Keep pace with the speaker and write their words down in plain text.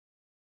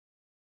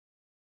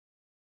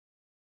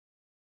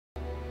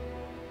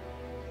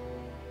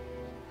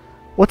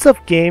What's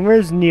up,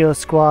 gamers?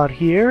 Neosquad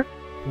here.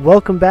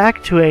 Welcome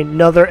back to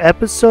another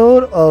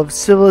episode of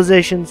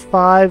Civilization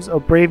V's A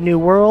Brave New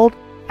World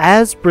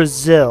as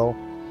Brazil.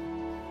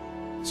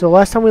 So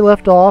last time we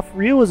left off,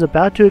 Rio was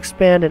about to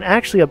expand and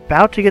actually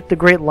about to get the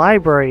Great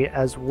Library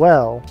as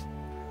well.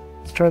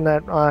 Let's turn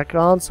that back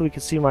on so we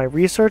can see my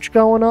research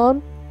going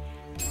on.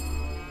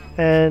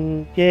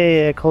 And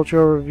yeah,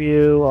 cultural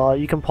review.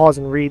 You can pause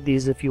and read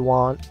these if you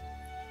want.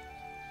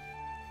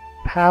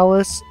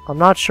 Palace. I'm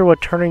not sure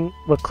what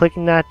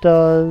clicking that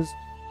does.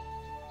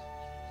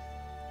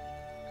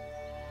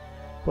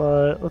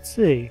 But let's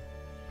see.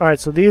 Alright,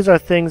 so these are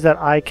things that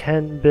I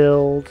can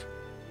build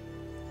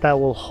that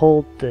will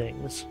hold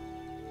things.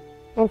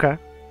 Okay.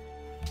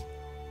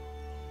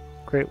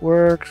 Great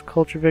works,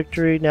 culture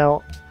victory.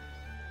 Now,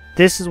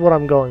 this is what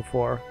I'm going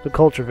for, the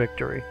culture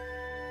victory.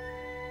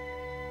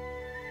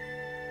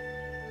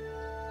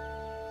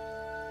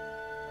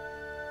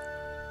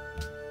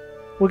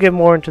 We'll get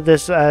more into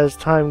this as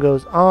time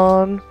goes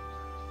on.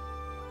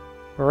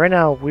 But right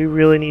now, we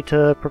really need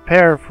to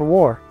prepare for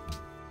war.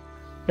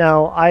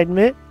 Now, I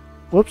admit...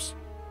 Whoops.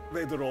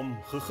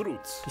 Wederom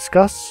gegroet.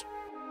 Discuss.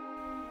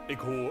 Ik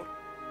hoor.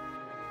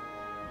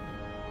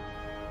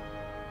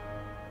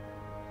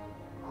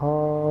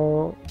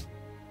 Oh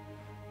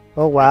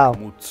wow.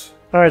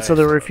 Alright, so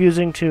they're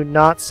refusing to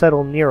not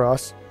settle near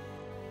us.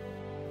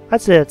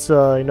 I'd say it's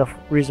enough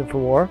reason for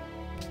war.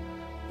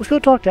 Let's go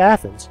talk to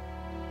Athens.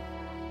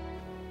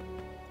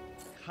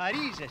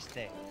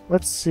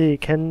 Let's see,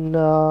 can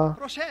Alright,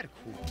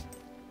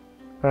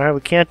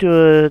 we can't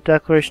do a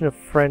declaration of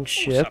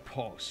friendship.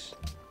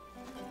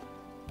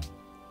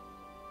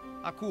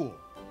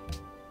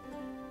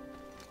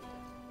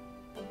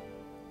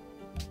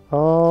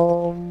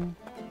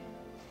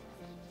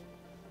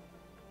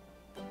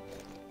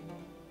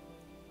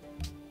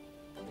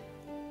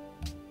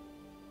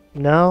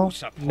 No?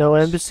 No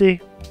embassy?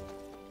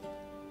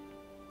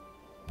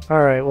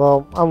 Alright,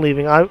 well, I'm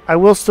leaving. I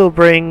will still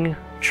bring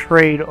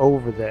trade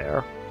over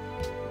there.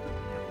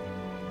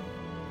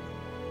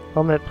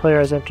 Helmet player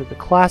has entered the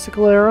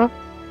classical era.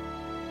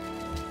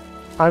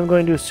 I'm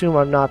going to assume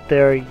I'm not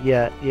there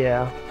yet,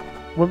 yeah.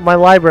 My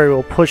library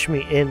will push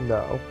me in,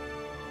 though.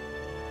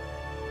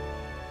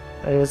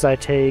 As I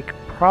take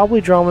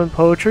probably drama and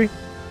poetry.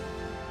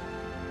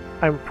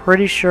 I'm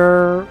pretty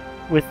sure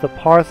with the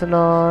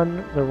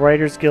Parthenon, the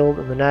Writers Guild,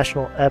 and the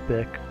National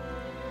Epic,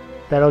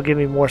 that'll give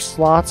me more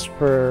slots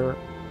for...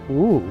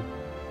 Ooh.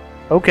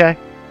 Okay.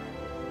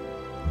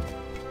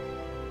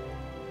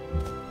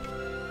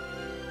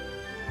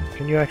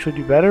 Can you actually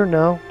do better?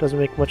 No, doesn't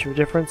make much of a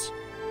difference.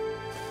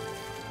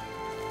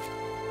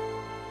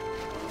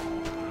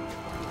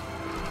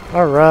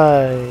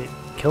 Alright,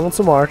 killing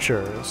some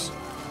archers.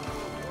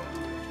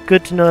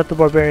 Good to know that the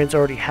barbarians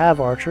already have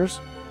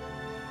archers.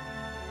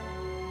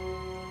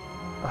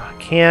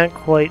 Can't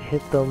quite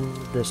hit them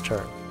this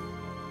turn.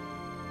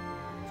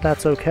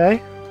 That's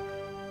okay.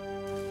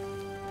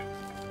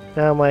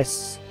 Now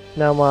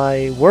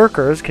my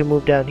workers can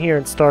move down here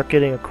and start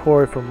getting a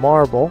quarry for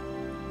marble,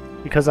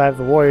 because I have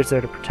the warriors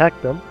there to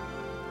protect them.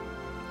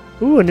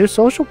 Ooh, a new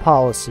social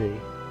policy.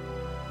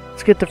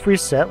 Let's get the free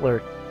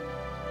settler.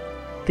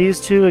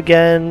 These two,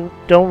 again,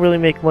 don't really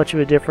make much of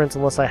a difference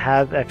unless I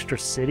have extra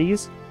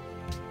cities.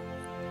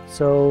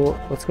 So,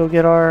 let's go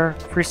get our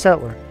free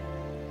settler.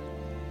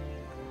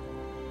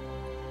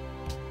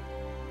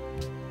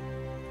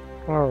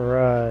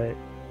 Alright.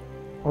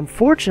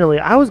 Unfortunately,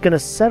 I was going to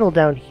settle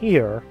down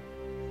here,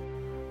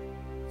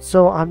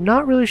 so I'm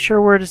not really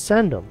sure where to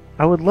send them.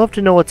 I would love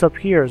to know what's up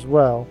here as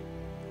well.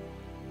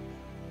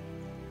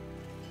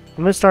 I'm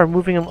going to start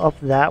moving them up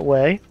that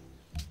way.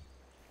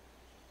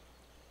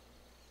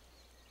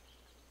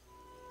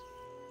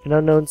 An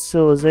unknown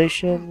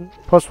civilization.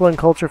 +1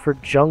 culture for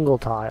jungle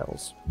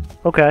tiles.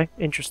 Okay,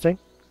 interesting.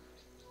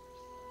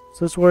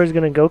 So this warrior's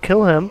going to go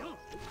kill him.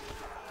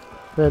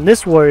 Then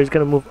this warrior is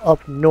going to move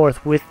up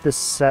north with the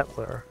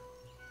settler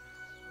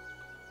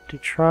to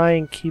try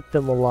and keep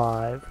them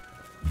alive.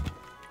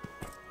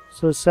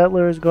 So the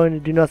settler is going to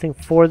do nothing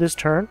for this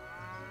turn.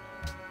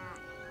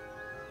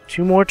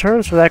 2 more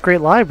turns for that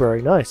great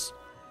library. Nice.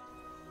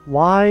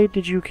 Why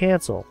did you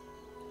cancel?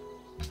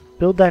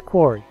 Build that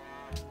quarry.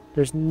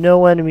 There's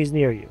no enemies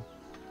near you.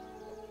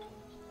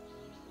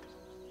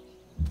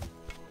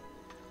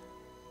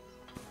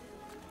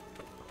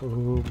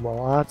 Ooh,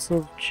 lots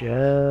of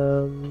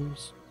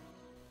gems.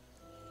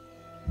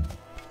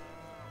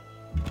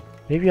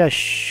 Maybe I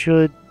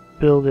should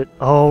build it.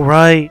 Oh,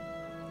 right.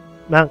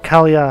 Mount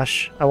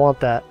Kaliash. I want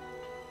that.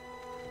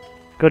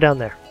 Go down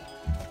there.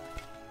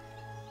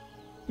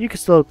 You can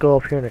still go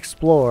up here and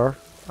explore.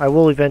 I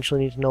will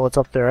eventually need to know what's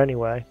up there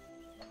anyway.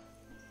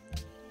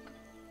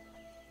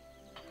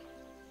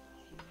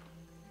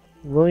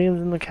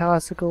 Williams in the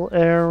classical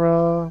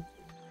era.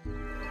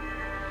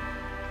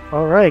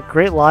 Alright,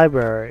 great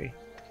library.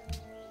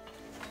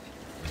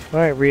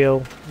 Alright, Rio,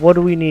 what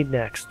do we need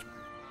next?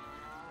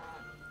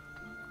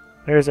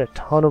 There's a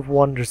ton of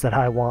wonders that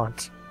I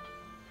want.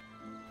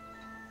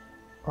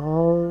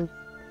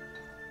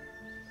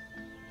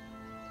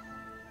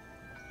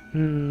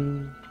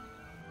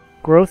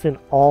 Growth in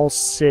all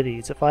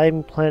cities. If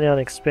I'm planning on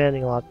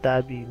expanding a lot,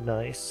 that'd be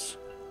nice.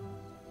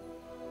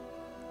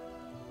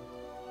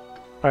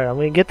 Alright, I'm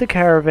gonna get the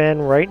caravan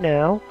right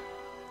now.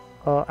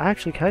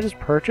 Actually, can I just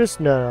purchase?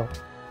 No.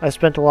 I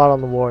spent a lot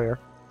on the warrior.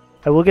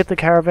 I will get the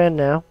caravan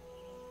now.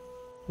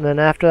 And then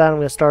after that, I'm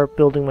gonna start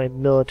building my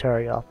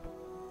military up.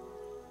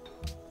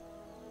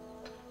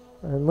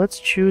 And let's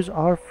choose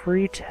our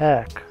free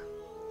tech.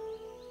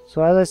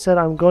 So as I said,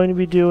 I'm going to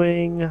be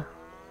doing...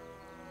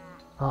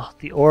 Oh,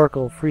 the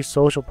Oracle, free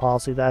social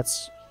policy,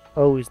 that's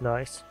always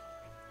nice.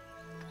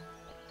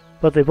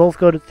 But they both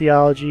go to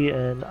theology,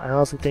 and I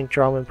honestly think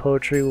drama and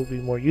poetry will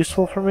be more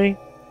useful for me.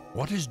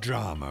 What is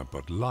drama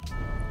but life?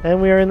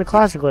 And we are in the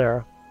classical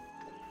era.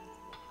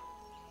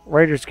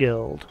 Writers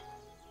Guild.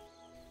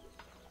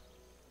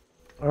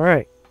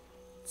 Alright.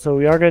 So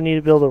we are going to need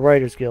to build a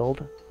Writers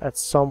Guild at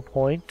some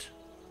point.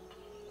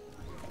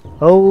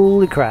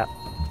 Holy crap.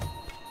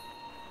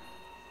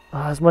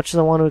 As much as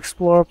I want to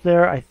explore up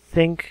there, I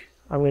think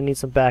I'm going to need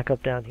some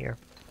backup down here.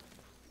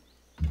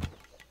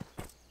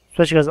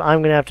 Especially because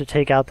I'm going to have to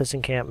take out this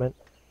encampment.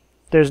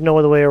 There's no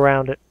other way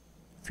around it.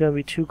 It's going to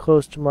be too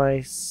close to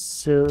my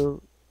city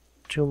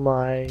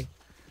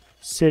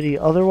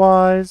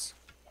otherwise.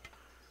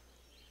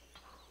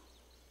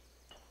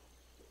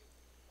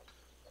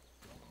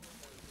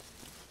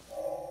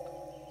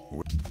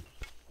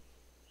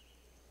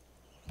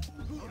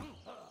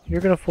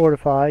 You're going to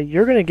fortify.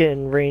 You're going to get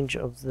in range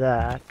of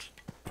that.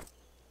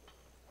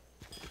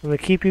 I'm going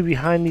to keep you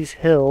behind these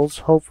hills,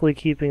 hopefully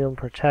keeping them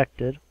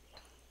protected.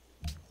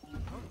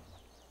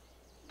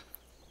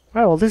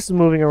 Alright, well this is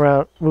moving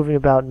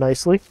about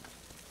nicely.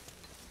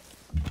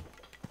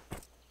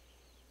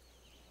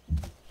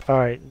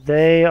 Alright,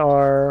 they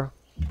are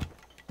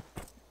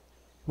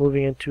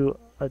moving into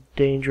a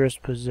dangerous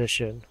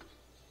position.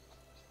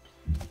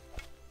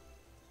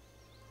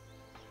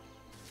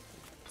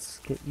 Let's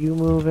get you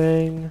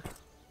moving.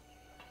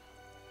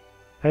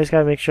 I just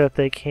gotta make sure that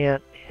they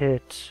can't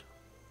hit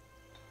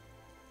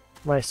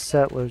my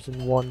settlers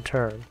in one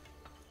turn.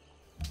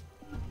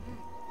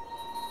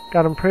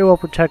 Got them pretty well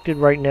protected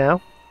right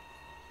now.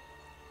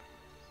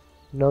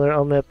 Another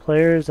unmet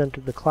player has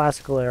entered the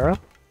classical era.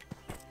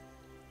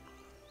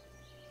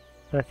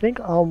 And I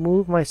think I'll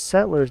move my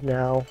settlers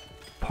now.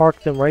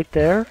 Park them right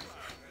there.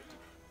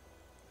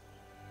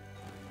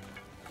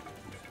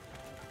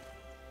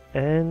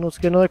 And let's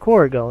get another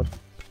quarry going.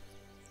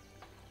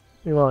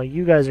 Meanwhile,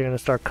 you guys are going to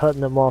start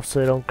cutting them off so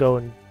they don't go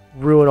and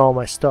ruin all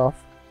my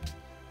stuff.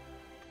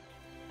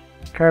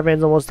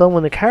 Caravan's almost done.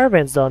 When the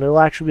caravan's done, it'll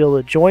actually be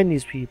able to join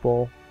these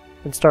people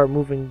and start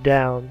moving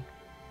down.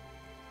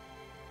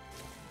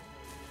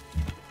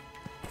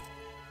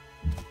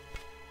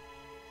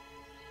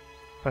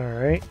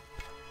 Alright.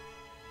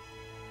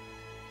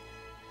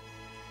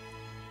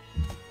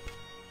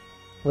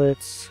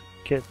 Let's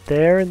get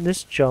there in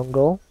this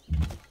jungle.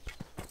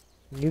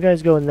 You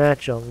guys go in that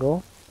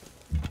jungle.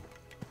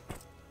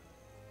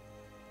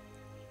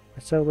 My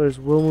settlers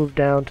will move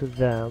down to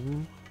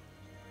them.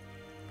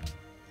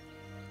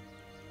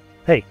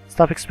 Hey,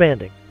 stop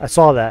expanding. I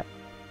saw that.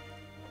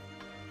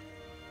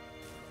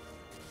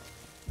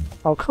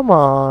 Oh, come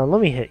on. Let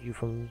me hit you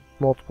from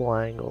multiple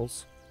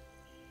angles.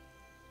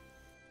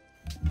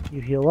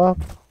 You heal up.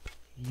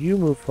 You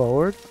move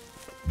forward.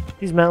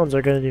 These mountains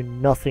are going to do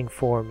nothing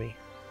for me.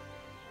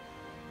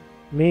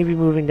 Maybe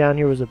moving down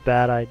here was a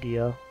bad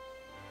idea.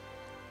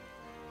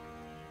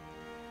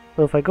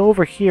 But if I go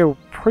over here,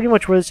 pretty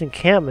much where this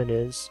encampment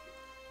is,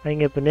 I can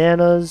get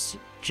bananas,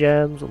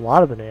 gems, a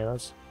lot of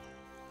bananas.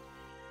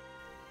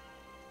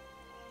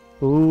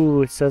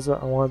 Ooh, it says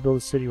I want to build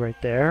a city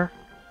right there.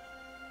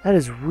 That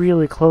is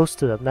really close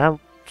to them. That's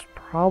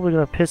probably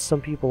going to piss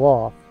some people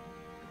off.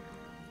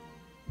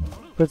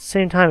 But at the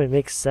same time, it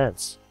makes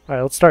sense.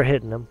 Alright, let's start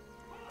hitting them.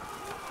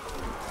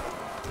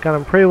 Got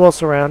him pretty well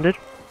surrounded.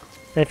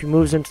 And if he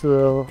moves into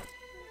the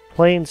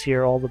plains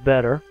here, all the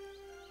better.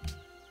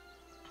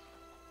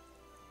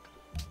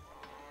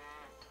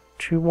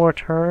 2 more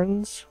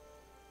turns.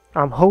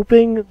 I'm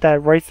hoping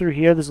that right through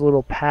here there's a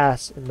little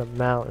pass in the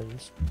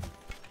mountains.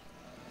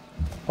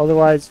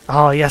 Otherwise...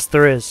 Oh, yes,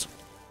 there is.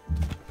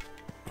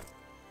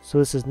 So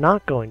this is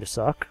not going to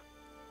suck.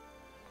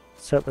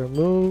 Settler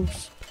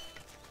moves.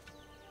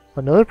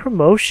 Another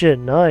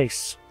promotion.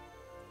 Nice.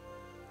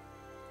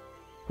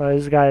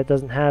 This guy that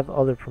doesn't have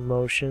other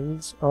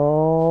promotions.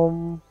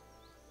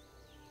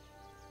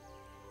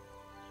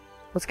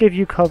 Let's give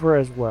you cover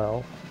as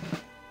well.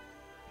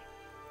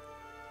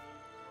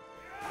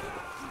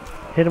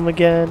 Hit him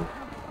again.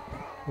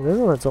 And this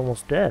one's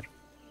almost dead.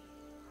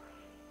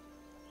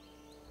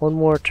 One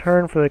more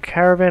turn for the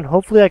caravan.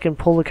 Hopefully I can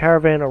pull the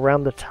caravan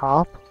around the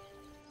top.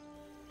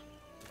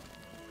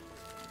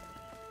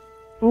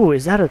 Ooh,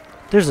 is that a...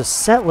 There's a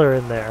settler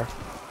in there.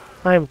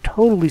 I am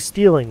totally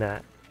stealing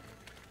that.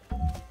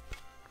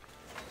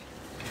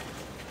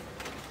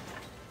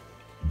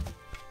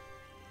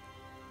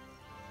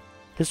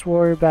 This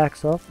warrior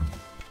backs up.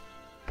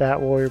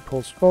 That warrior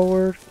pulls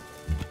forward.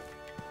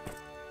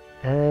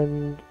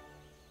 And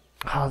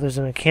Oh, there's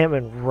an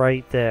encampment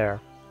right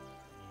there.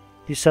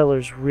 These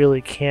settlers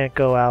really can't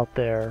go out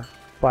there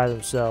by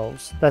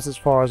themselves. That's as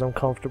far as I'm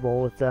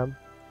comfortable with them.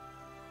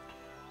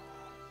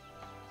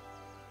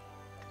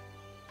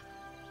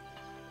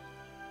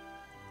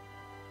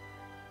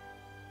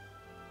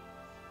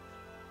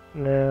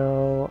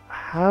 Now,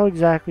 how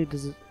exactly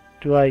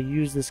do I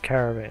use this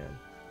caravan?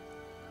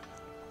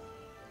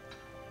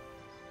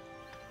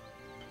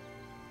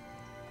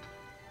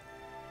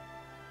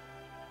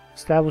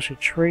 Establish a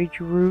trade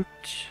route.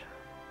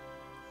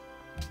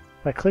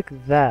 If I click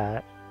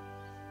that,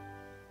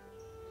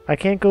 I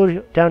can't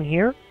go down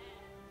here?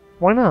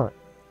 Why not?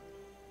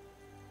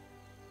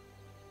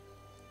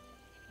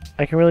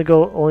 I can really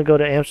only go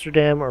to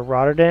Amsterdam or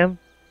Rotterdam?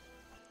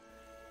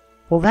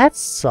 Well, that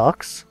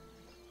sucks.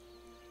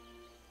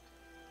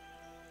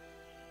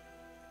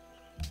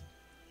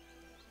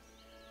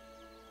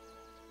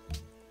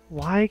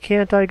 Why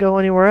can't I go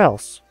anywhere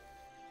else?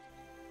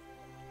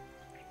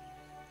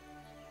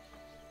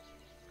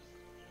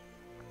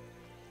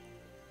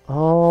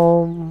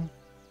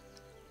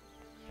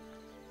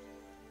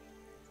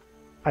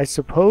 I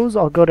suppose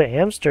I'll go to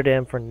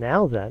Amsterdam for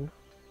now then.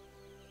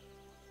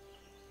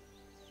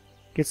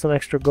 Get some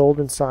extra gold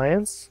in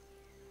science.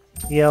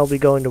 Yeah, I'll be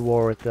going to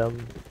war with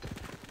them.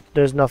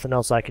 There's nothing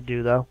else I could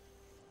do though.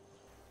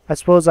 I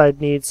suppose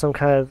I'd need some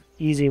kind of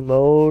easy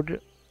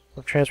mode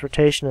of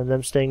transportation, and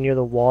them staying near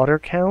the water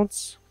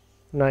counts?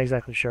 I'm not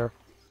exactly sure.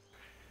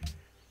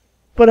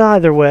 But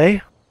either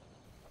way,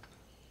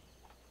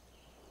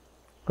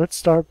 let's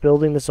start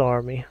building this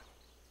army.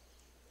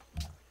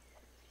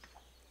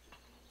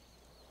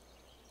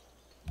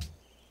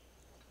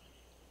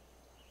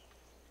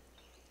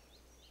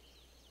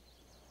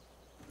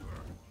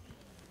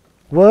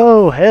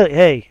 Whoa,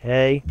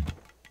 hey.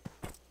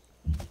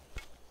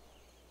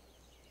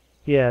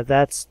 Yeah,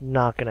 that's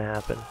not gonna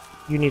happen.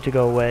 You need to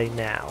go away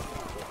now.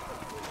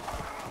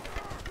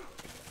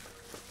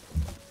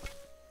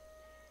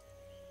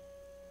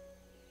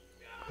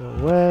 Go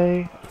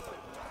away.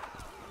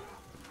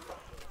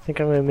 I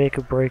think I'm gonna make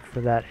a break for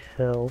that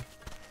hill.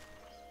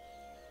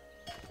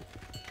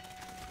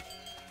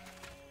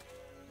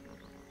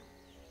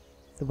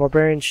 The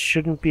barbarians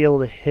shouldn't be able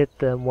to hit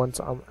them once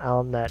I'm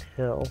on that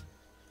hill.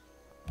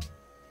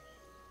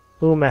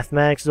 Ooh,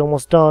 mathematics is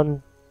almost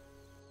done.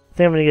 I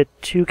think I'm gonna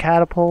get 2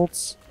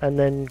 catapults and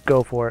then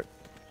go for it.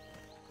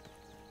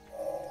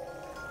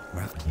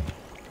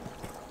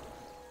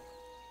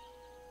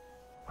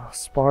 Oh,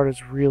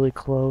 Sparta's really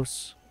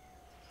close.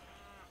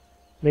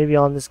 Maybe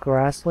on this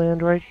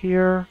grassland right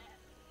here.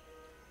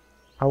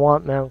 I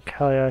want Mount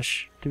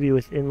Kalash to be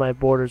within my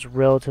borders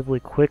relatively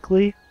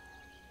quickly.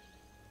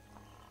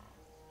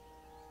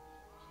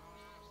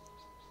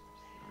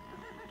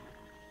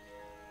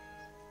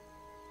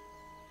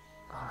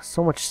 Oh,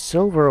 so much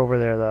silver over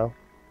there though.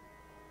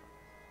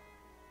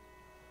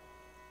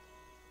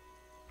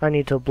 I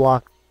need to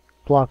block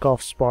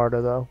off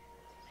Sparta though.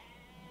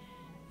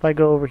 If I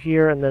go over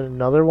here and then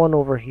another one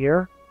over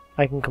here,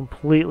 I can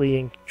completely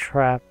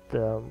entrap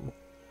them.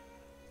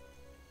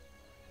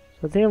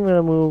 So I think I'm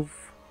gonna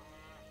move.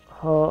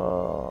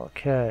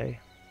 Okay.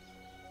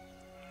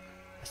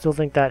 I still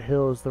think that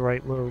hill is the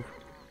right move.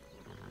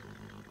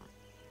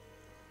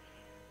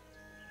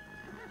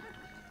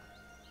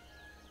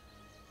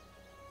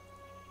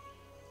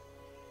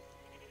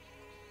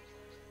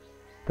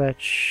 That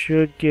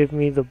should give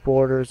me the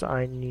borders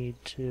I need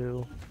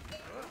to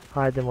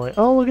hide them away.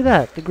 Oh, look at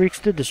that! The Greeks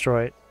did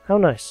destroy it. How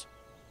nice.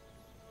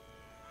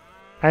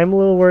 I'm a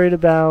little worried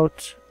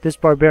about this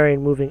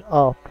barbarian moving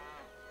up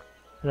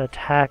and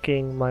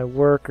attacking my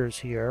workers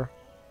here.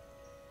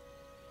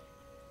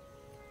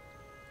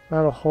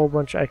 Not a whole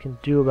bunch I can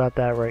do about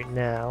that right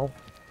now.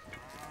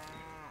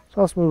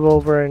 So let's move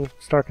over and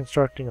start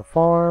constructing a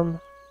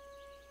farm.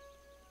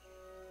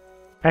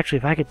 Actually,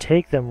 if I could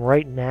take them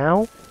right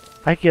now,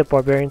 I could get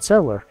barbarian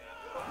settler.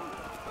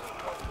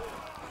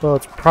 Well,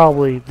 it's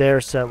probably their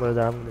settler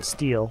that I'm going to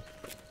steal.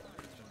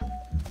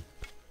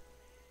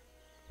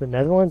 The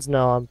Netherlands?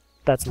 No,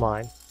 that's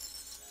mine.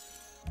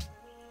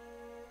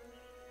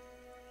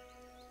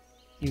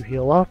 You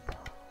heal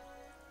up.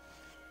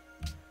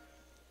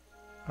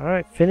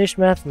 Alright, finish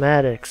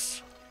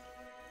mathematics.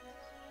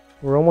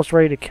 We're almost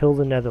ready to kill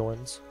the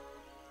Netherlands.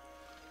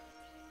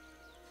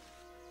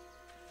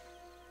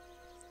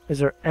 Is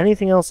there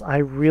anything else I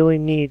really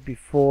need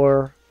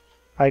before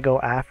I go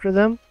after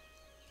them?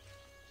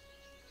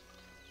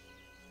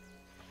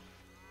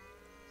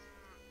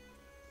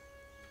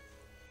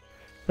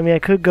 I mean, I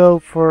could go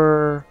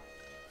for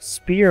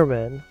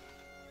spearmen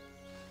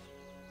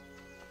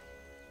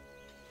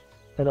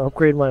and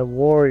upgrade my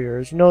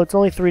warriors. You know, it's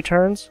only 3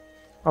 turns.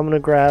 I'm gonna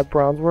grab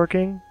bronze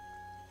working, and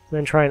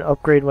then try and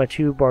upgrade my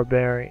 2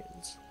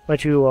 barbarians. My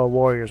 2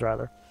 warriors,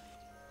 rather.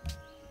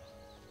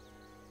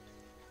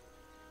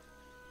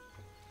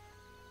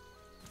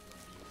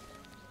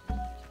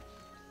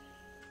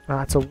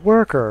 Ah, it's a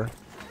worker.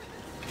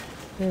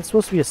 Yeah, it's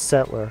supposed to be a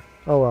settler.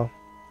 Oh well.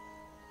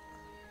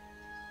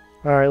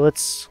 Alright,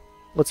 let's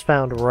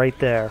found right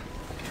there.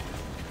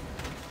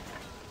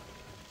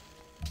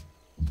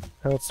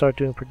 Now let's start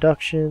doing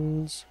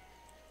productions.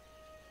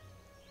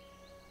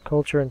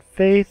 Culture and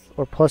faith,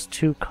 or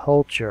 +2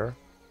 culture.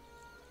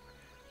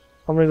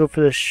 I'm gonna go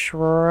for the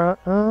shrine.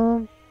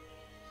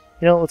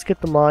 You know, let's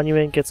get the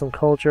monument, get some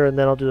culture, and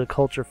then I'll do the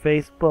culture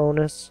faith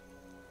bonus.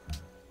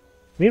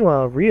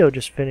 Meanwhile, Rio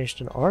just finished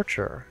an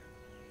archer.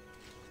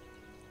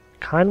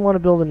 Kinda want to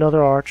build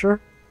another archer,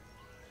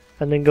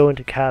 and then go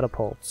into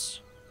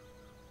catapults.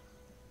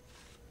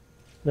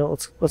 No,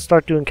 let's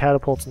start doing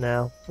catapults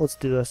now. Let's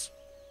do this.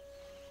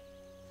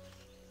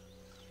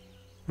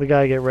 We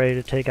gotta get ready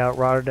to take out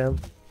Rotterdam.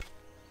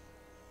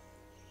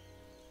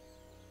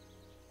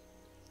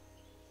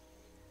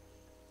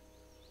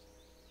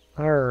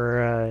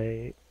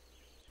 Alright.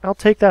 I'll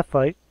take that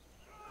fight.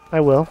 I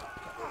will.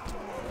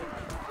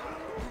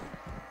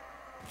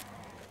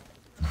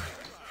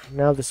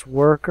 Now this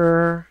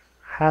worker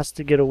has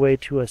to get away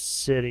to a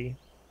city.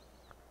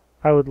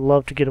 I would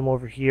love to get him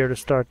over here to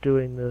start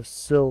doing the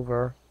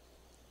silver.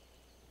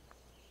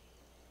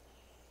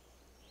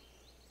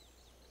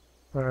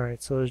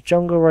 Alright, so there's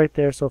jungle right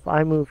there, so if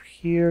I move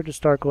here to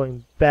start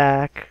going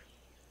back,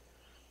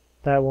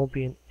 that won't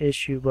be an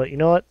issue, but you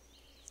know what?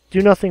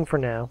 Do nothing for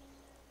now.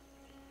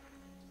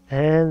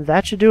 And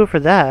that should do it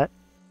for that.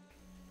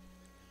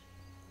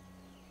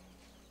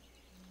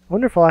 I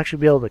wonder if I'll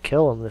actually be able to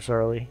kill him this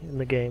early in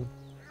the game.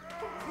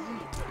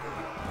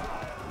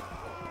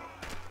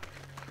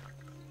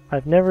 I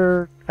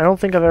don't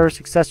think I've ever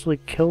successfully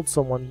killed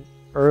someone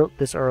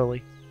this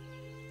early.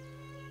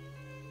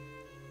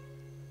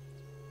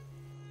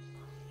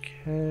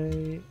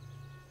 Okay.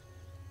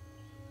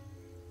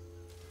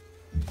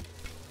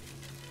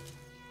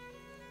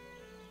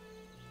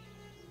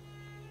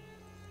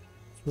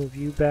 Let's move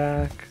you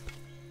back.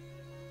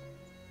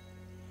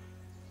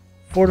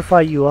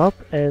 Fortify you up,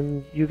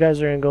 and you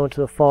guys are going to go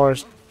into the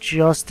forest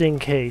just in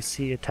case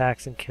he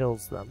attacks and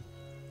kills them.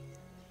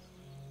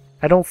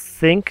 I don't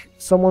think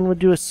someone would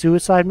do a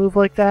suicide move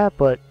like that,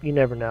 but you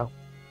never know.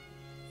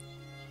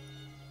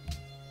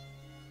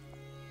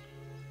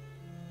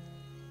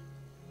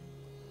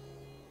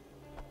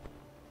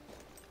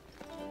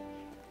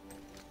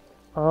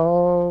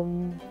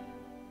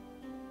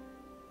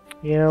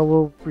 Yeah,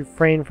 we'll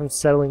refrain from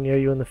settling near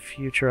you in the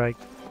future. I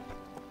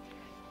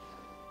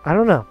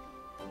don't know.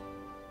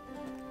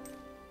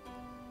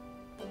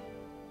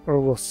 Or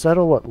we'll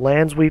settle what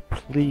lands we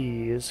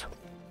please.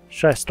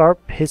 Should I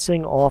start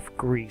pissing off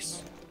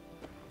Greece?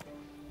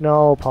 No,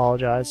 I'll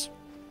apologize.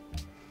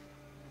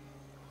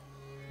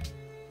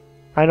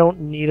 I don't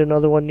need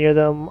another one near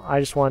them.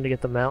 I just wanted to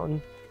get the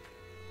mountain.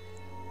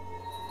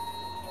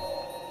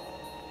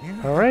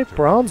 Alright,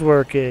 bronze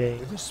working.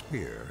 With a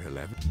spear,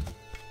 11.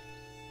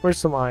 Where's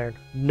some iron?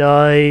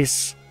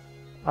 Nice!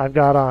 I've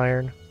got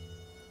iron.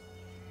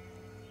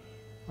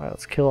 Alright,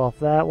 let's kill off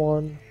that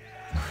one.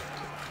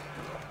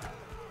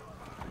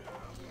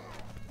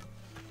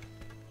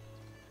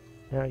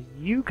 Now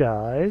you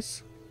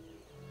guys...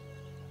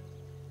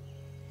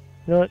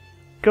 You know what?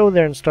 Go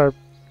there and start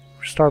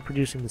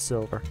producing the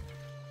silver.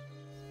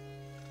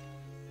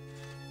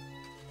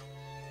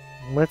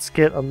 Let's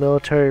get a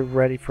military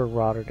ready for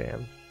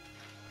Rotterdam.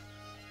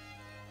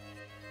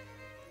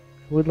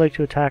 Would like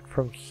to attack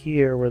from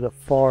here where the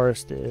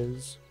forest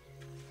is.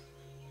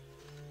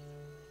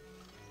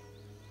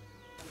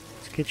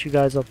 Let's get you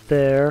guys up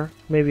there,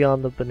 maybe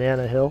on the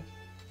banana hill.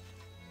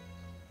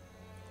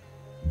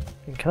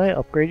 And can I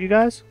upgrade you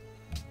guys?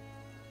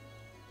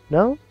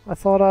 No? I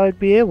thought I'd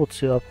be able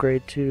to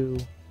upgrade to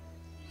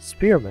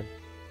spearman.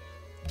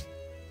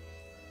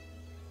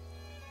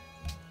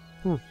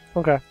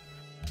 Okay.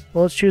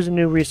 Well, let's choose a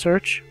new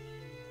research.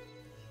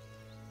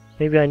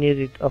 Maybe I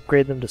need to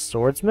upgrade them to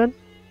swordsman?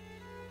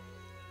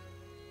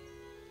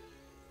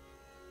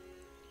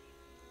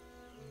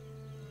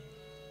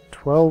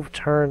 12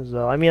 turns,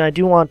 though. I mean, I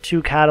do want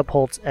 2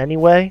 catapults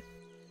anyway,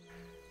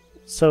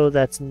 so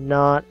that's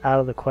not out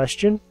of the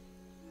question.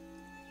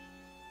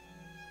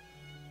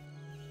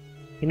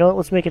 You know what?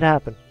 Let's make it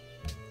happen.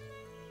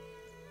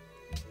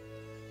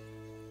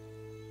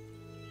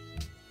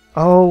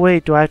 Oh,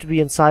 wait. Do I have to be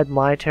inside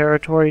my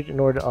territory in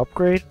order to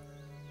upgrade?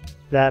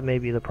 That may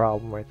be the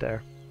problem right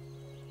there.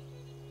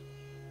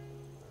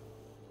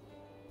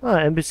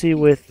 Embassy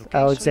with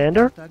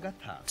Alexander.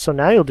 So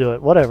now you'll do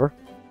it. Whatever.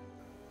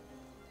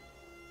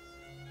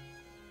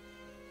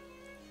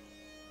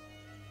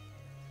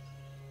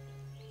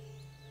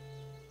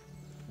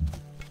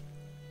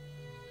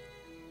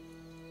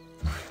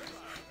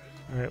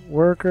 Alright,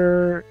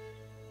 worker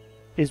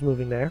is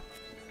moving there.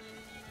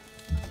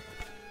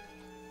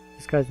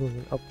 This guy's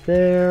moving up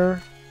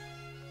there.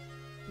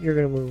 You're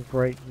going to move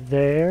right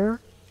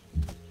there.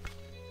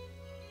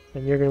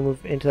 And you're going to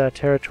move into that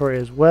territory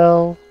as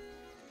well.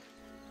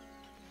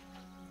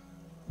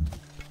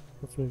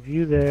 Let's move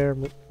you there,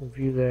 move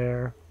you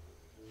there.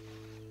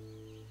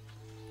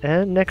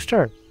 And next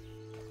turn.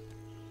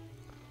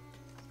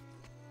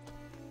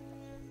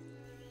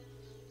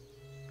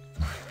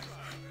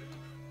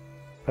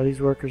 Are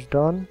these workers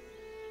done?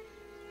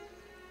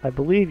 I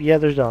believe, yeah,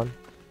 they're done.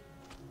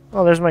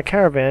 Oh, there's my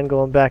caravan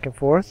going back and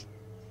forth.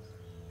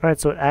 Alright,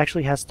 so it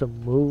actually has to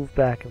move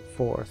back and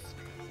forth.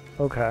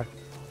 Okay.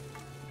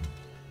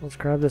 Let's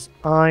grab this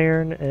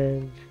iron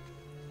and...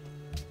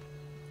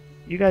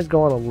 You guys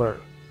go on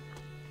alert.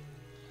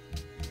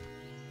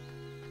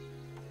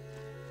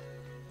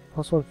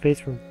 Also in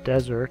faith from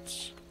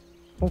deserts.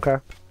 Okay.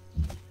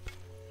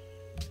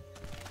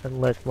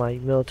 And let my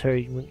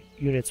military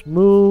units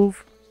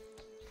move.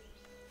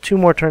 2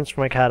 more turns for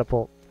my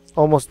catapult.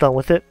 Almost done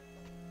with it.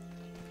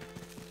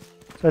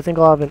 So I think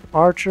I'll have an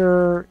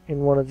archer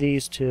in one of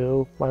these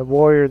 2, my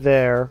warrior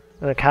there,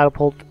 and a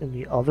catapult in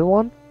the other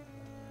one.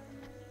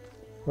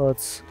 Well,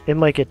 it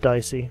might get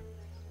dicey.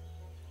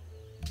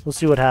 We'll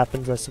see what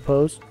happens, I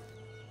suppose.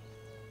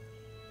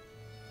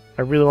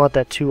 I really want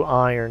that 2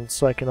 iron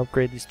so I can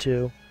upgrade these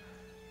 2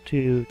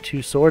 to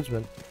 2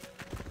 swordsmen.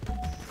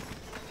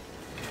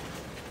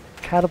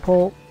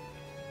 Catapult.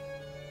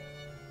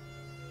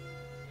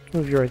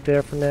 Move you right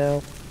there for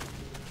now.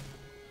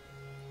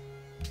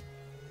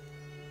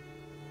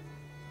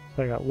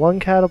 So I got 1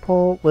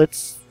 catapult.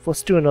 Let's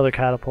do another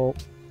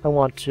catapult. I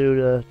want 2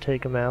 to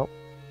take them out.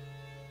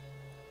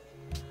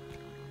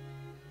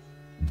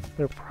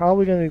 They're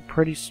probably going to be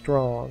pretty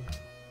strong.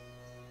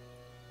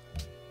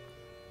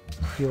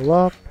 Heal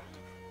up.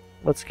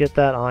 Let's get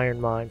that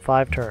iron mine.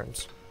 5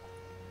 turns.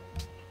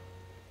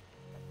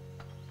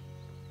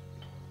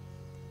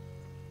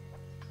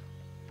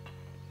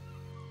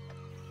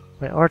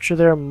 My archer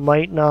there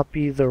might not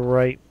be the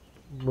right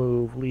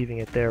move, leaving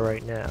it there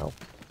right now.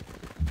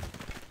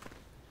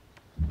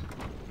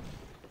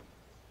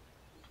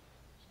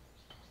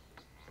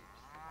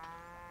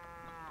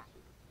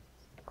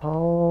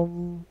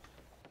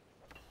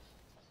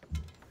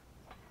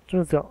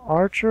 So the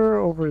archer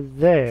over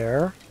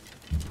there,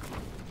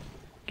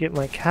 get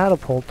my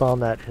catapult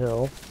on that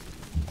hill.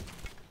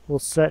 We'll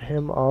set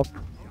him up.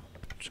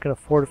 Just gonna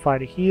fortify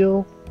to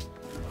heal.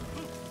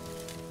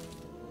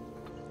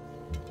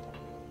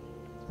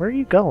 Where are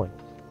you going?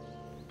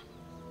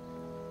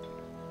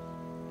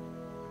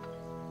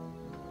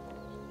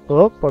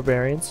 Oh,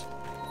 barbarians.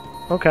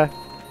 Okay.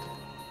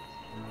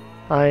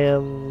 I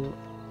am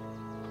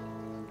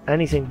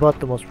anything but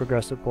the most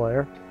progressive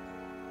player.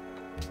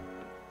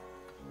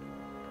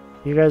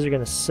 You guys are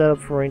going to set up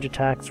for range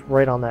attacks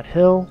right on that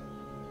hill.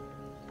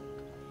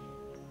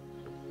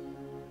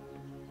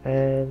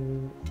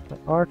 And my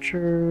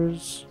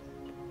archers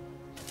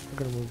are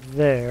going to move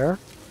there.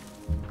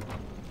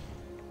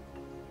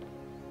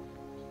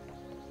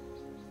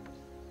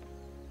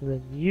 And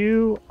then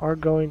you are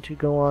going to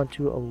go on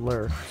to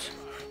alert.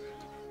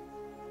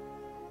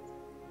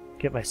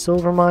 Get my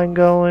silver mine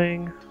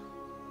going.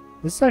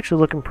 This is actually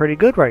looking pretty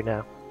good right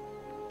now.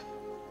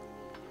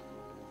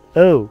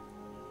 Oh.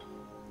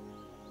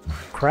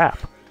 Crap.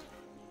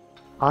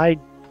 I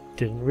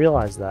didn't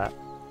realize that.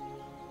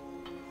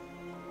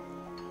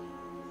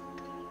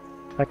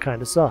 That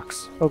kinda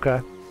sucks.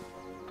 Okay.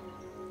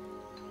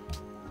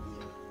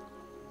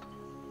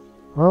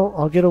 Well,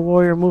 I'll get a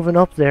warrior moving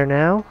up there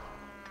now.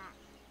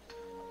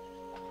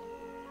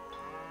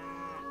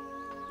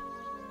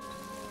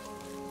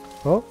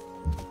 Oh,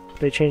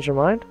 they changed their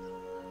mind?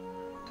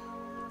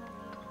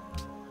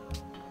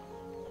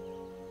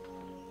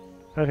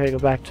 Okay, go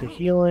back to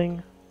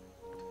healing.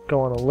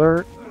 Go on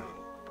alert.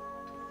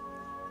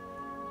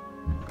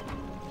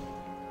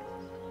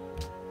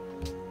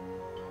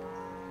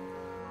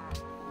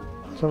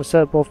 So I'm going to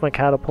set up both my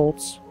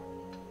catapults.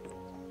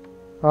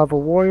 I'll have a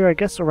warrior, I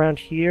guess, around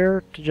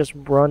here to just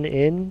run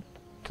in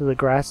to the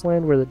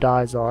grassland where the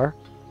dyes are.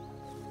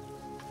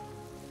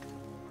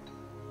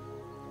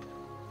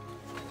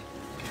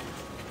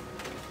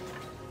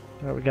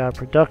 Alright, we got a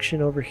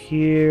production over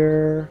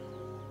here.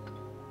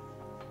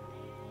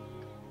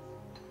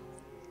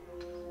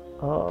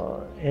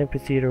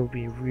 Amphitheater would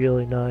be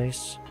really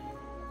nice.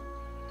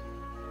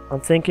 I'm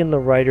thinking the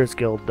Writers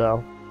Guild,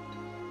 though.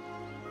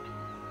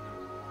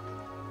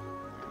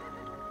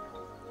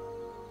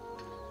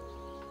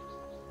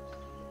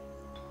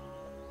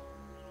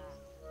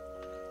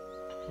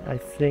 I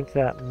think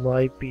that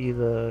might be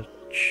the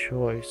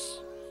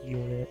choice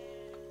unit.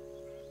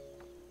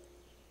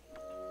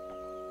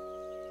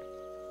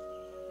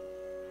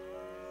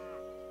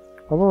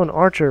 Although an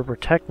archer to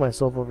protect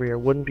myself over here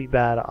wouldn't be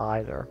bad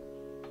either.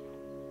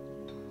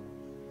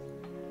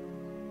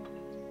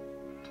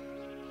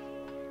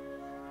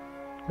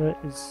 That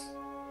is...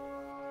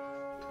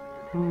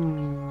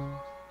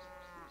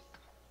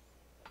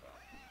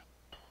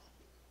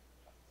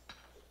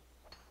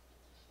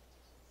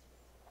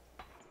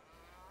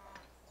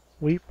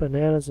 Wheat,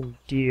 bananas, and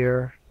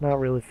deer. Not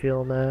really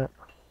feeling that.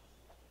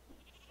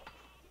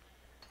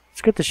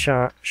 Let's get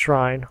the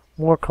shrine.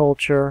 More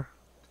culture.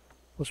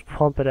 Let's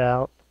pump it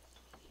out.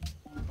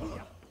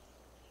 Are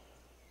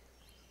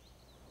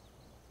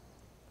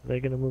they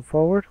gonna move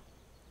forward?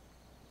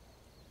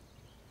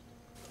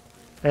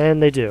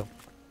 And they do.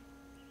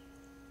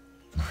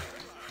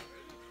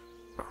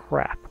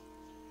 Crap.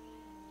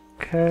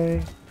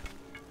 Okay.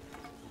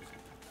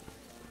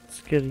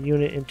 Let's get a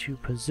unit into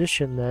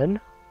position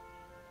then.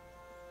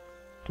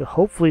 To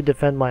hopefully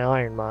defend my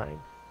iron mine.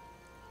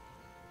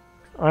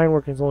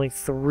 ironworking is only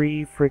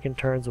 3 freaking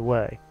turns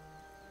away.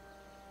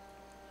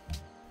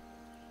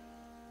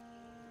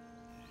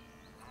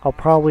 I'll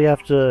probably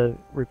have to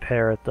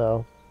repair it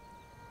though.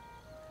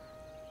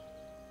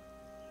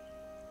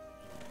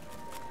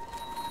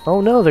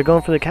 Oh no, they're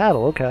going for the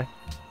cattle, okay.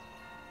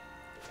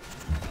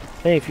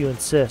 Hey, if you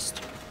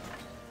insist.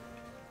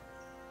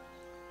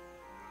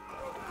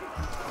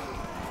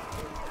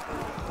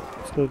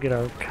 Let's go get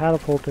our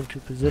catapult into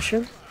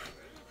position.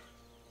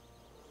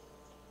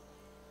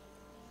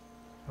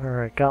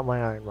 Alright, got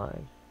my iron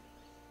mine.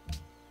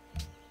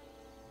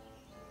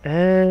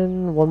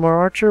 And one more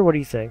archer, what do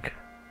you think?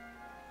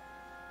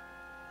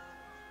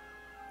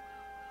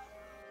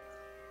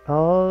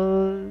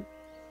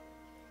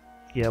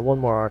 Yeah, one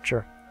more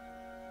archer.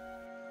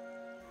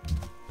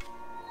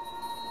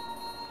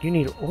 You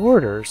need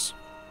orders.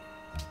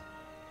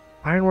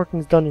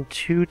 Ironworking's done in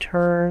 2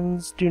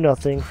 turns. Do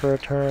nothing for a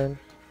turn.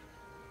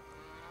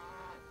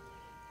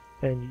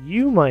 And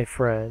you, my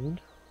friend,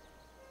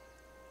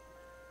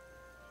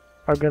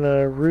 are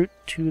gonna route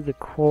to the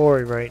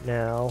quarry right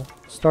now.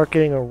 Start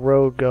getting a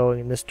road going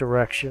in this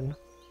direction.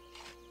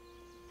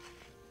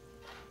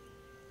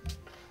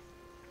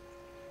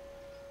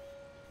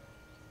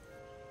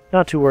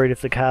 Not too worried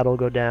if the cattle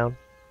go down.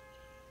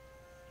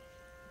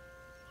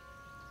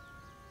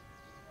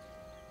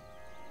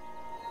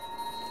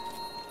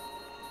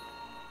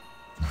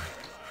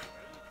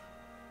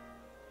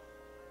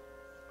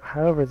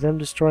 However, them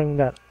destroying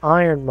that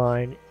iron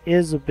mine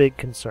is a big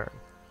concern.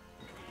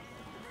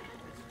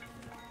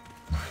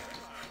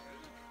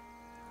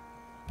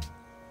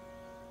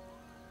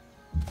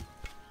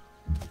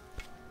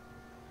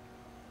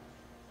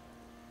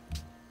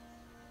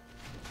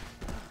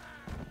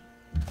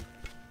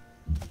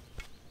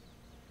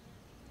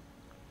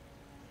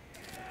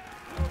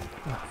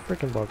 Oh,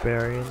 freaking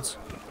barbarians.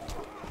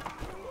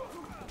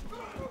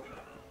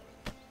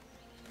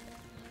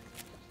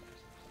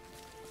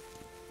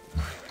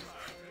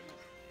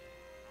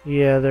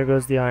 Yeah, there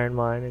goes the iron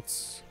mine.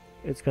 It's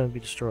gonna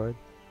be destroyed.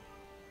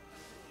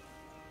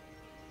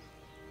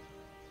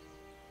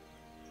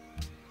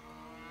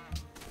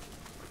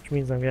 Which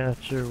means I'm gonna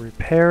have to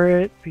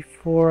repair it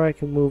before I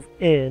can move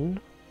in.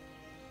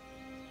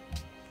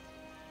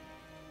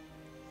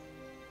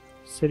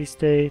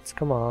 City-states,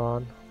 come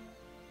on.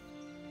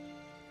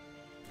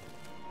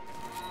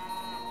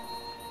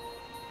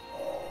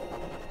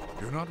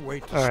 Do not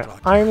wait to Alright,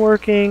 strike.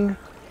 ironworking,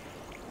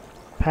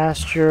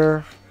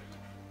 pasture.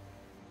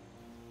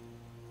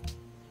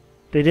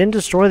 They didn't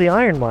destroy the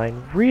iron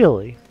mine,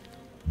 really?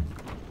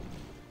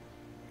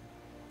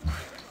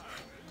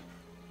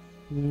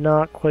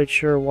 Not quite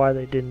sure why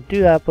they didn't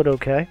do that, but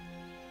okay.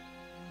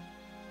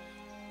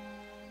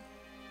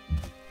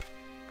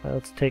 Alright,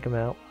 let's take them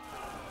out.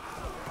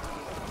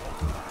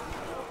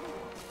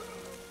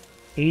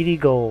 80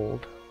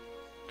 gold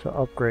to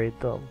upgrade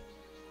them.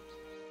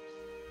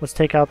 Let's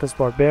take out this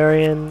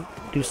barbarian,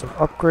 do some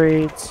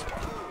upgrades,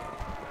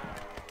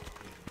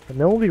 and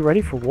then we'll be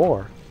ready for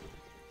war.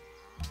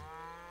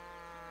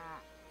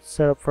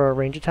 Set up for our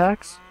range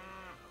attacks.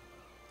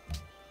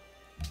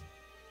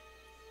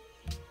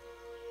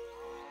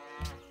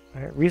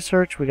 Alright,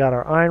 research, we got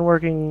our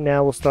ironworking,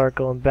 now we'll start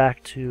going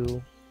back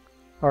to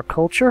our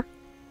culture.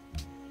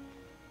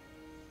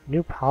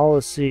 New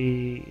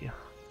policy.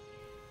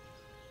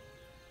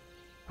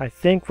 I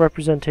think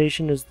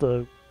representation is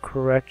the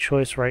correct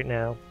choice right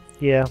now.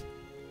 Yeah.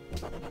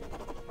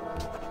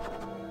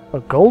 A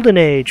golden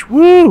age,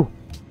 woo!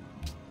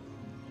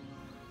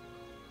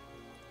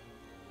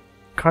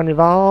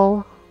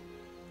 Carnival.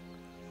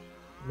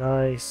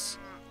 Nice.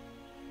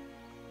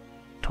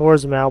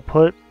 Tourism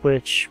output,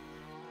 which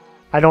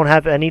I don't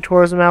have any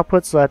tourism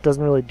output, so that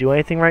doesn't really do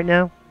anything right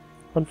now,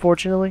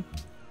 unfortunately.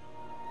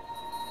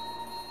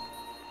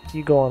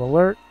 You go on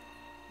alert.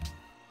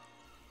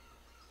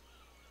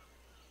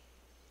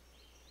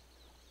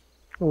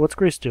 Oh, what's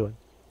Greece doing?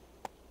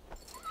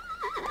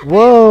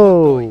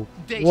 Whoa!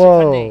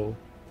 Whoa!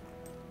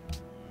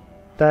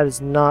 That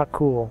is not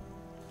cool.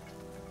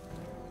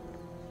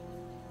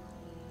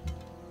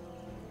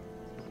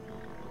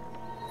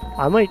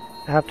 I might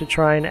have to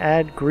try and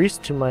add Greece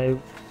to my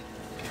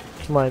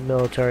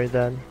military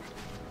then.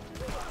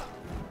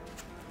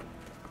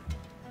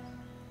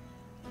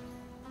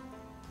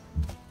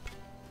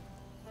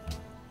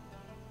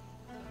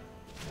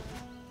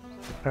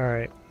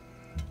 Alright.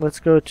 Let's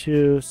go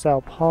to Sao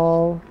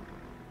Paulo.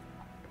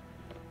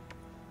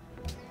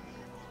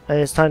 And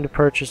it's time to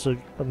purchase a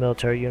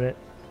military unit.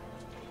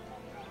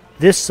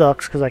 This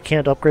sucks because I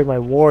can't upgrade my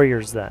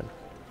warriors then.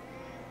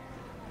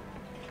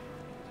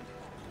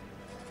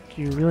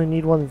 Do you really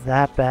need one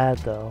that bad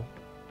though?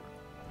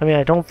 I mean,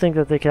 I don't think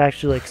that they could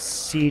actually like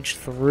siege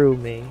through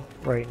me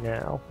right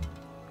now.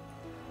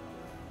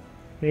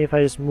 Maybe if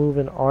I just move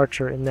an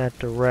archer in that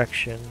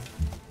direction,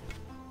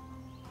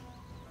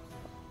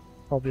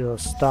 I'll be able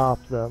to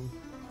stop them.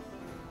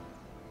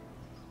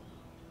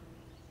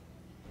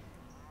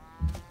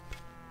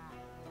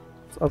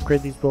 Let's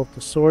upgrade these both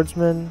to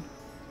swordsmen.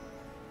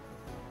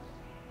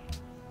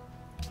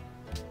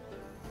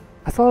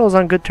 I thought I was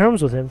on good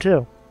terms with him,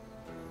 too.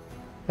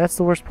 That's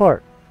the worst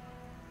part.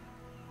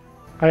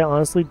 I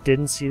honestly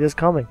didn't see this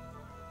coming.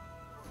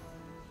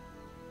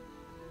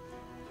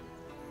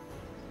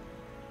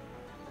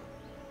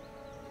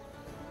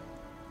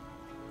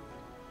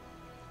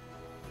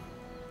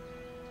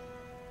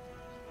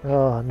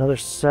 Oh, another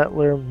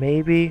settler,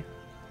 maybe?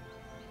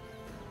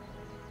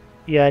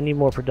 Yeah, I need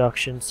more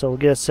production, so we'll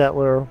get a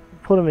settler.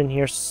 Put him in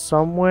here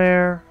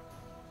somewhere.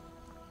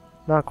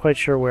 Not quite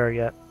sure where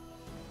yet.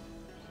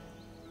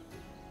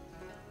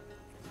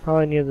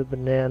 Probably near the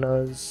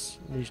bananas,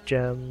 these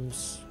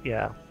gems.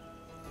 Yeah.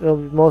 It'll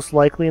be most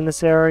likely in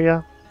this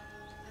area,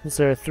 since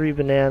there are 3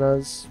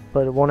 bananas,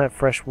 but it won't have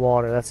fresh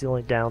water. That's the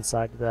only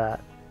downside to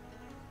that.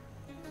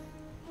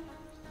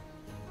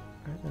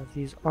 Alright, now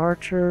these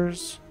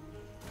archers.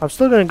 I'm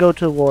still going to go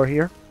to the war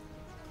here.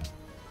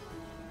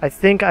 I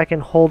think I can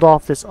hold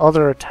off this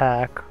other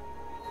attack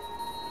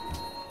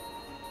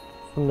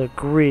from the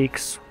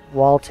Greeks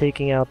while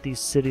taking out these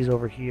cities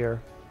over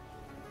here.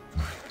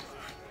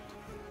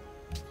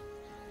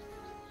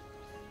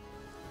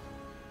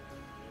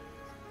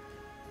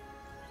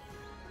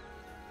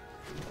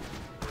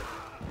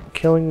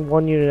 Killing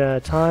 1 unit at a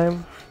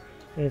time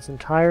in its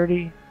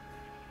entirety.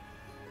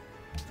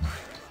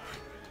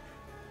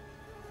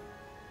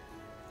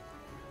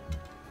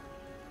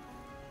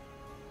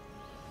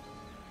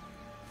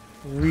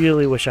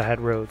 Really wish I had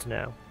roads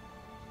now.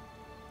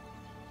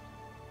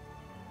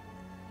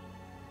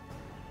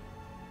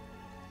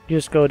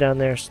 Just go down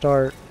there,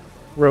 start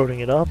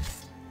roading it up.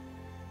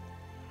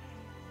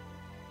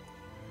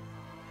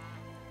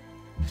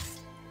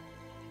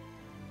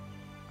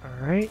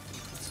 Alright,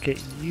 let's get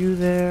you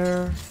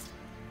there.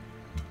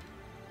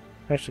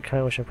 Actually, kind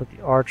of wish I put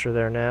the archer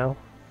there now.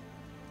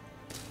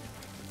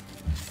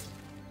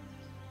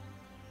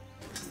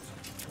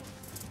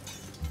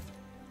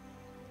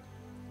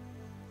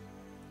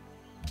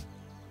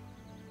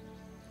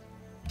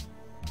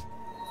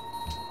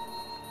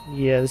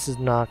 Yeah, this is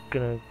not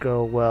gonna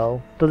go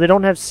well. Though they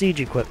don't have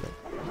siege equipment.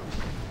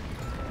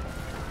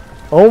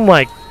 Oh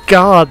my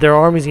god, their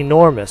army's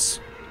enormous.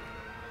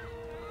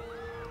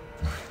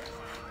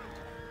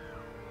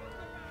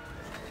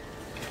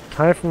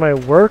 Time for my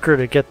worker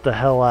to get the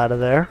hell out of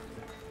there.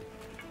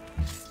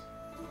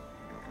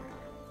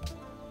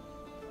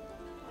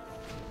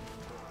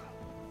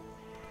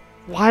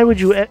 Why would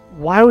you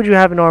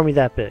have an army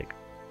that big?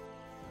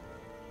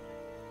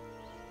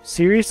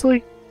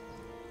 Seriously?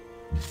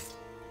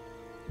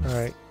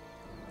 Alright.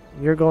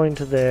 You're going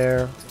to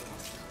there,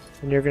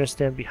 and you're going to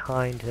stand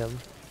behind him.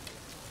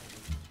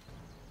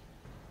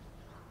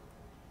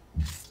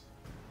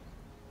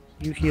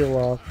 You heal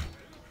up.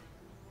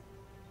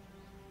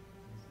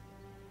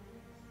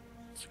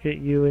 Let's get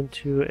you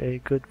into a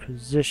good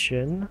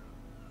position.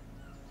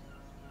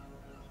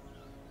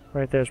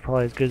 Right there is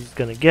probably as good as it's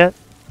going to get.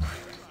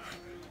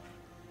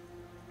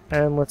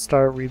 And let's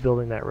start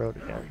rebuilding that road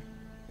again.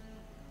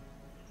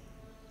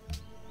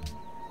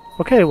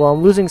 Okay, well,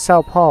 I'm losing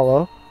Sao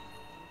Paulo.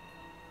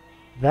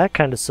 That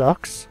kind of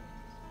sucks.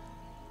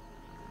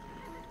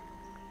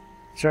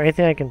 Is there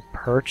anything I can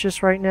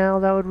purchase right now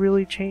that would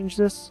really change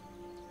this?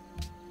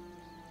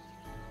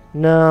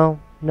 No,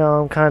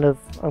 I'm kind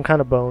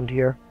of boned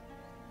here.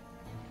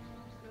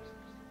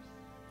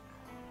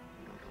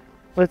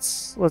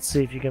 Let's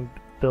see if you can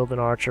build an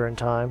archer in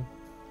time.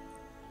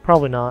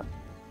 Probably not.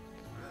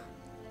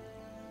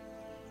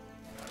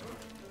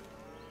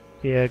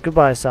 Yeah,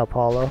 goodbye, Sao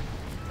Paulo.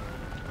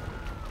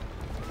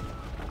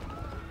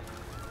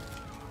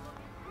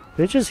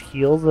 Did it just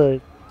heal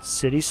the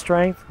city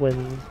strength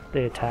when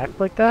they attack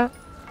like that?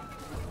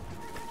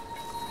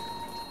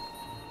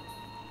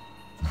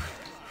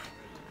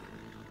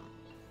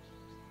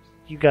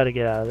 You gotta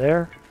get out of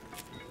there.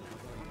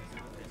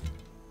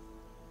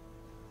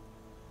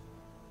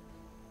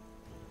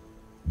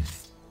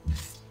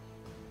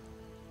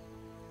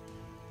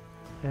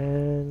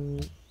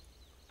 And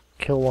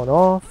kill one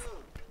off.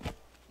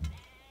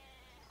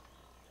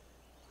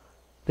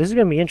 This is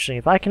going to be interesting.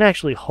 If I can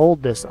actually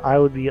hold this, I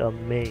would be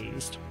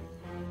amazed.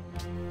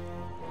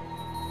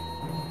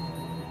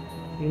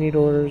 You need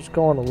orders.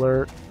 Go on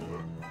alert.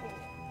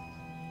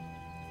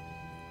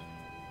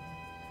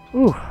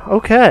 Ooh,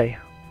 okay.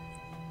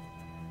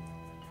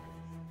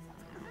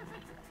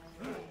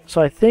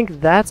 So I think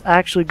that's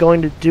actually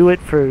going to do it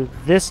for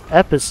this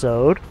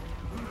episode.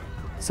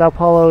 Sao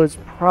Paulo is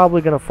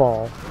probably going to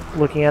fall,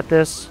 looking at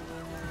this.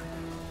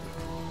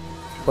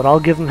 But I'll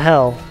give him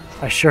hell.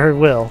 I sure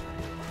will.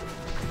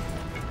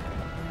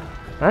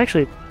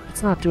 Actually,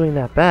 it's not doing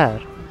that bad.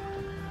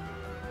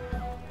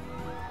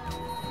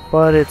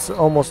 But it's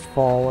almost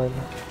fallen.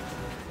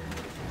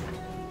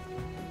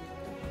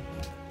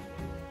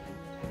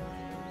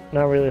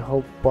 Not really a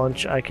whole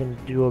bunch I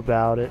can do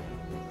about it.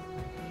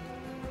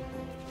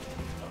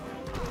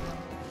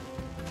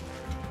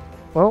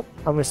 Well,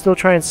 I'm gonna still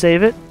try and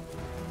save it.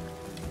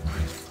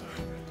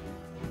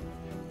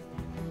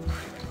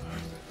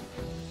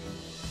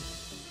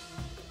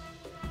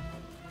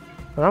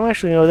 But I'm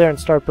actually gonna go there and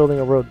start building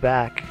a road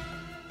back.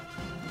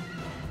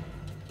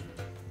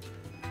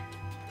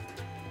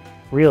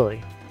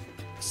 Really?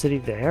 City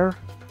there?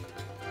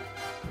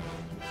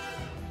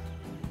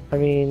 I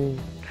mean,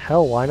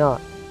 hell, why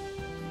not?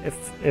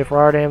 If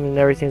Rotterdam and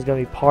everything's gonna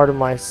be part of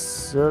my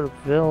citizenship?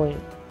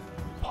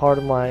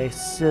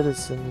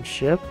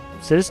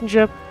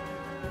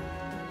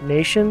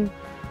 Nation?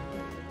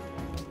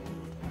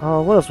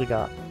 Oh, what else we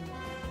got?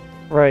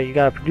 Right, you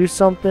gotta produce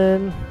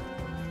something.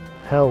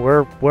 Hell,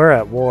 we're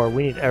at war.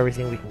 We need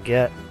everything we can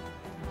get.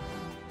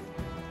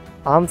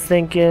 I'm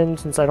thinking,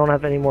 since I don't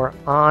have any more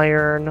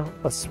iron,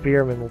 a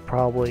spearman will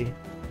probably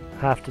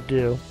have to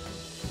do.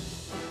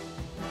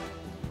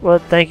 Well,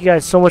 thank you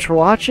guys so much for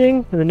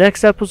watching. In the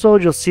next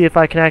episode, you'll see if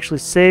I can actually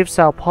save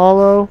Sao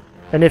Paulo,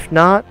 and if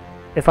not,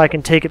 if I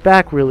can take it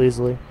back real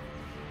easily.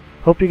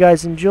 Hope you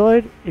guys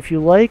enjoyed. If you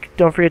like,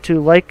 don't forget to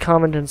like,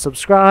 comment, and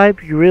subscribe.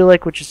 If you really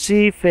like what you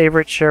see,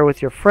 favorite, share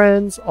with your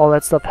friends. All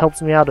that stuff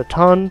helps me out a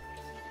ton.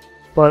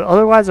 But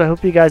otherwise, I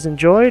hope you guys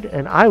enjoyed,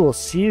 and I will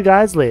see you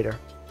guys later.